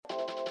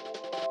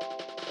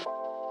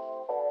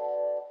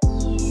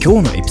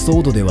今日のエピソ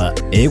ードでは、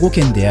英語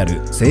圏であ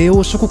る西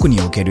欧諸国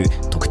における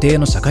特定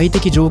の社会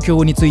的状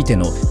況について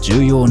の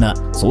重要な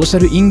ソーシャ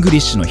ルイングリッ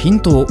シュのヒン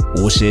トを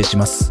お教えし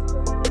ます。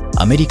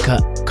アメリ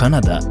カ、カ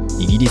ナダ、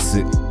イギリ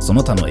ス、そ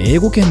の他の英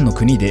語圏の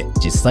国で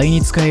実際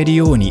に使える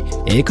ように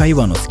英会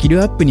話のスキ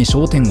ルアップに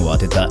焦点を当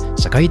てた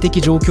社会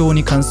的状況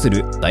に関す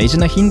る大事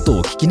なヒント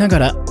を聞きなが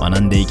ら学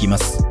んでいきま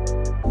す。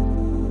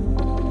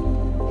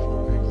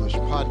English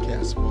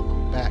Podcast,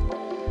 welcome back.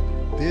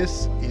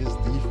 This is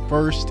the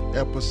first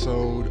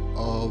episode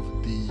of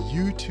the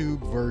YouTube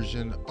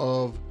version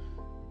of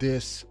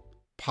this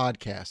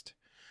podcast.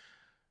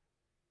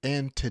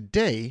 And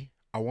today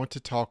I want to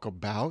talk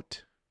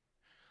about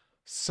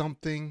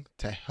something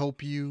to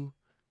help you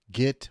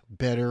get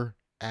better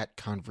at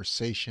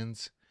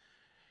conversations.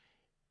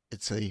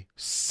 It's a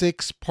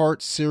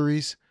 6-part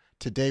series.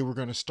 Today we're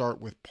going to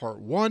start with part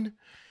 1.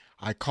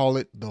 I call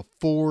it the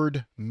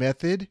Ford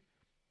Method,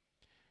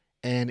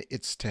 and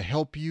it's to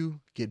help you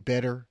get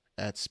better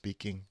at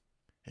speaking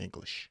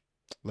English.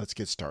 Let's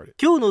get started.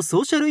 今日の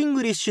ソーシャルイン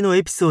グリッシュの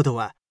エピソード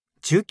は、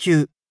中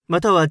級ま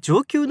たは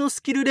上級の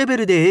スキルレベ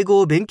ルで英語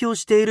を勉強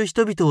している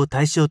人々を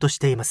対象とし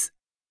ています。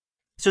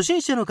初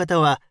心者の方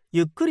は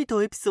ゆっくり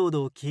とエピソー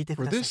ドを聞いて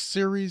く For ださい。 this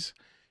series,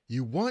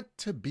 you want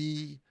to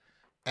be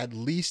at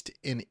least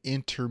an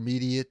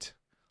intermediate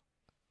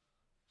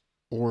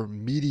or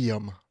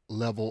medium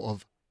level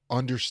of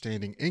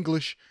understanding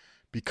English,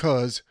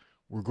 because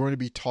we're going to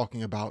be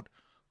talking about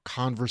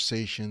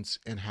conversations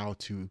and how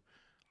to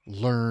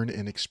learn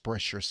and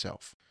express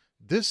yourself.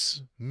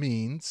 This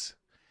means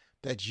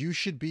that you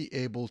should be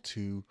able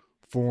to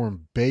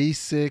form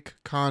basic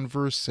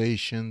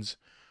conversations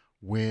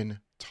when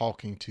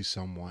talking to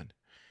someone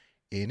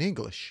in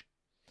English.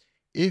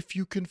 If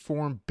you can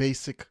form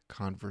basic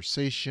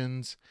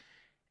conversations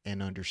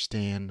and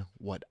understand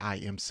what I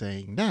am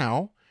saying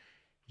now,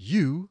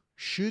 you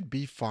should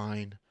be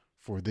fine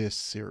for this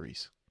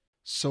series.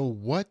 So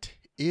what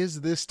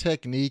is this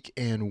technique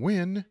and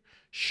when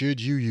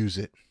should you use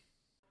it?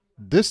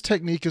 This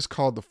technique is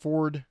called the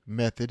Ford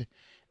Method,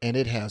 and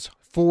it has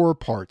 4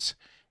 parts: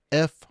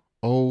 F,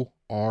 O,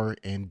 R,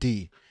 and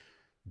D.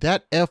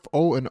 That F,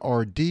 O, and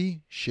R,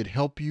 D should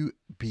help you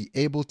be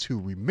able to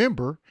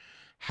remember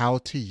how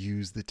to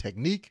use the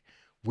technique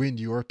when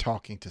you are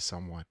talking to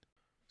someone.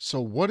 So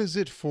what is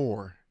it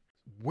for?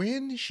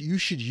 When you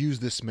should use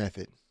this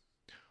method?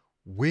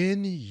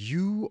 When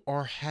you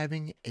are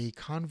having a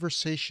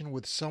conversation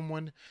with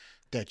someone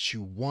that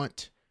you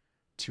want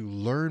to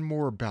learn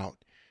more about.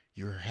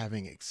 You're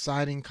having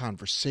exciting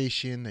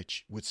conversation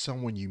with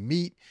someone you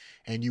meet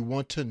and you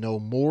want to know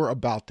more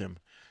about them.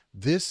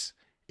 This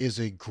is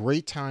a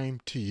great time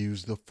to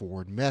use the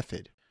Ford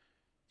Method.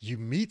 You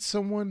meet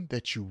someone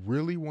that you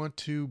really want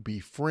to be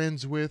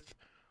friends with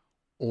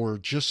or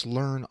just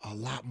learn a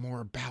lot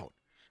more about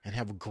and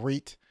have a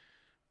great,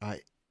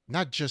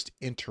 not just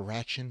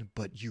interaction,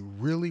 but you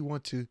really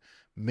want to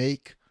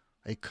make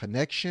a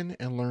connection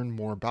and learn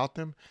more about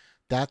them.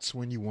 That's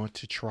when you want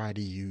to try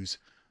to use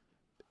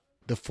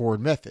the Ford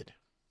Method.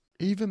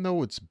 Even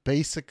though it's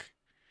basic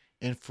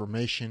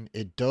information,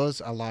 it does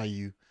allow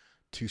you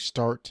to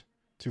start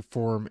to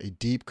form a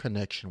deep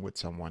connection with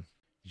someone.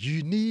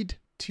 You need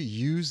to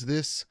use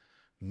this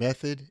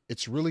method.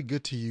 It's really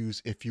good to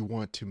use if you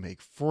want to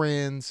make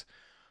friends,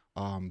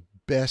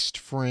 best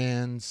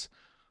friends,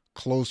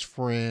 close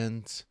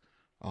friends,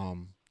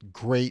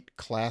 great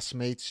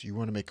classmates. You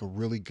want to make a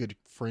really good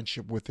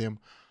friendship with them,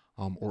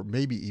 or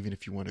maybe even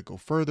if you want to go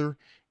further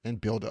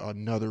and build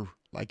another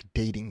like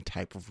dating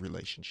type of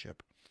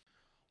relationship.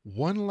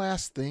 One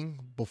last thing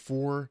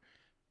before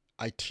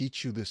I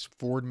teach you this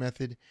Ford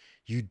Method: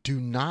 you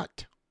do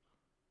not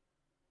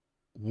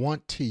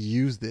want to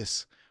use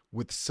this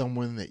with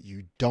someone that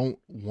you don't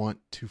want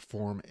to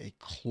form a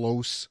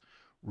close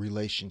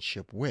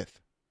relationship with.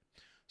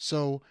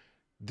 So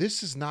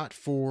this is not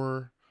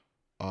for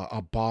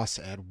a boss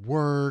at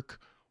work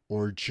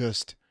or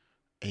just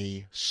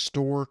a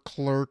store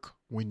clerk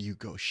when you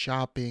go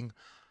shopping.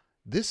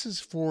 This is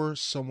for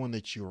someone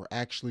that you are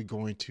actually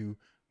going to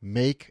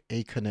make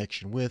a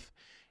connection with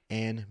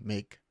and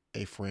make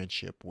a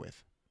friendship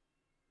with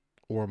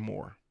or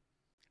more.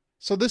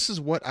 So this is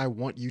what I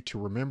want you to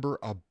remember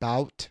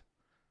about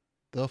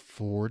the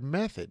Ford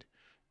Method.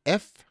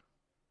 F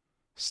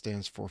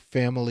stands for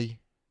family.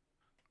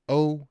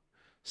 O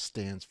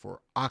stands for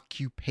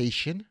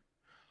occupation.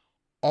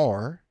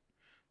 R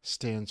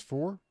stands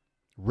for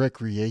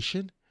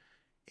recreation.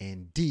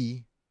 And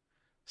D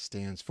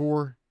stands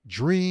for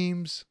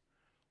dreams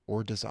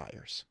or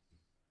desires.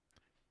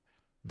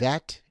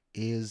 That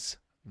is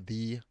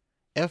the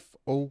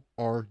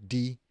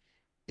FORD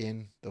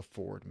in the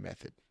Ford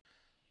Method.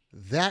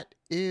 That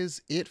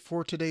is it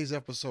for today's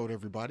episode,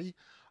 everybody.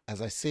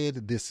 As I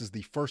said, this is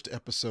the first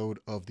episode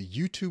of the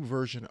YouTube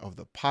version of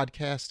the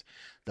podcast.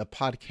 The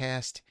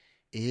podcast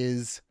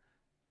is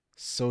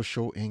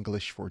Social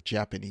English for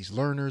Japanese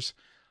Learners.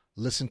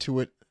 Listen to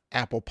it,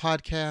 Apple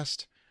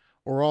Podcast,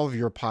 or all of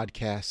your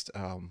podcast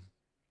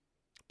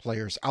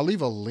players. I'll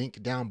leave a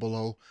link down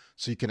below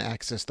so you can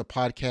access the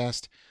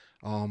podcast.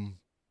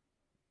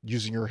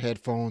 using your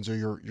headphones or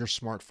your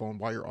smartphone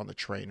while you're on the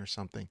train or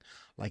something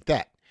like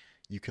that.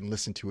 You can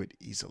listen to it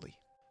easily.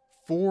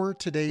 For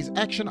today's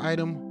action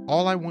item,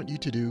 all I want you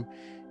to do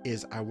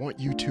is I want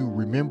you to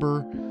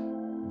remember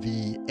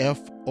the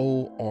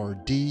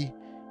FORD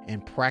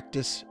and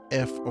practice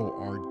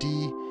FORD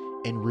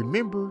and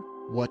remember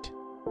what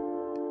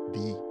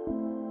the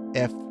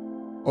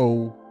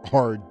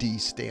FORD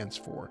stands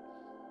for.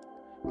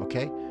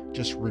 Okay?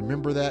 Just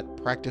remember that.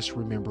 Practice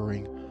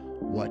remembering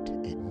what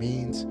it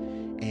means.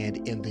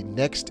 And in the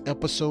next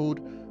episode,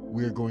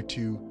 we're going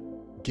to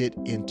get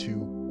into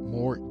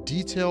more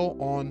detail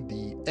on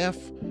the F,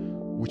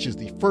 which is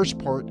the first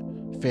part,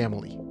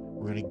 family.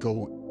 We're going to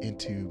go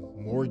into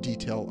more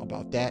detail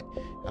about that,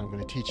 and I'm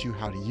going to teach you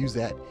how to use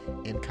that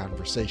in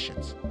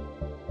conversations.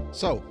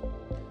 So,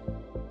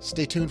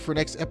 stay tuned for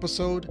next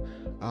episode.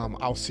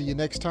 I'll see you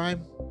next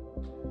time.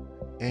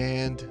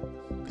 And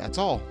that's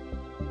all.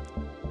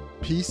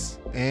 Peace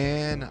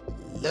and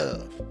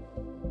love.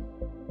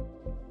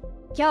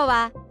 今日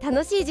は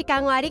楽しい時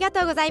間をありが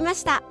とうございま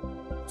した。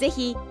ぜ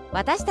ひ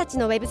私たち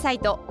のウェブサイ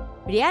ト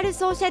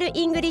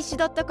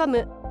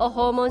realsocialenglish.com を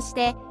訪問し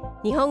て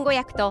日本語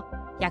訳と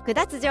役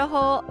立つ情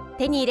報を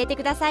手に入れて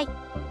ください。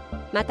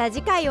また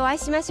次回お会い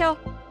しましょう。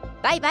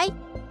バイバイ。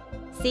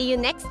See you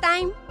next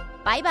time.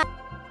 バイバイ。